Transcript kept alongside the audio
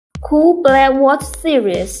Cool Black Watch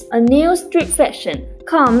series, a new street fashion.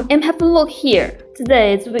 Come and have a look here.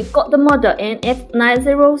 Today we got the model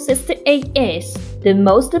NF9068s. The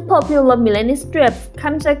most popular millennial strap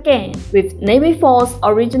comes again with NAVIFORCE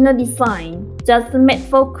original design, just made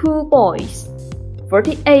for cool boys.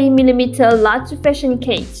 48mm large fashion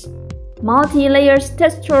case. Multi-layer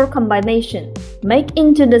texture combination. Make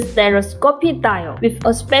into the stereoscopic dial with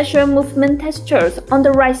a special movement textures on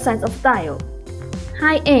the right side of dial.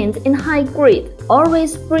 High-end and high-grade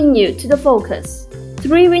always bring you to the focus.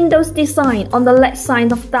 3 windows design on the left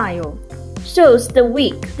side of dial. Shows the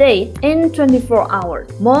week, day, and 24 hours.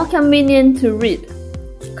 More convenient to read.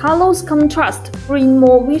 Colors contrast bring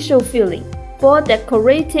more visual feeling. 4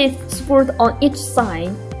 decorative spurs on each side,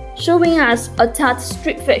 showing us a touch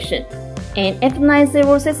street fashion. And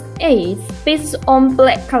F9068 based on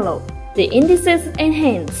black color. The indices and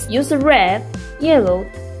hands use red, yellow,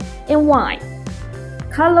 and white.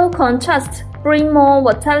 Color contrast bring more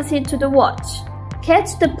vitality to the watch.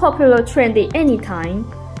 Catch the popular trendy anytime.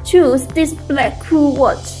 Choose this black cool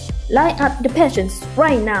watch. Light up the passions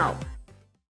right now.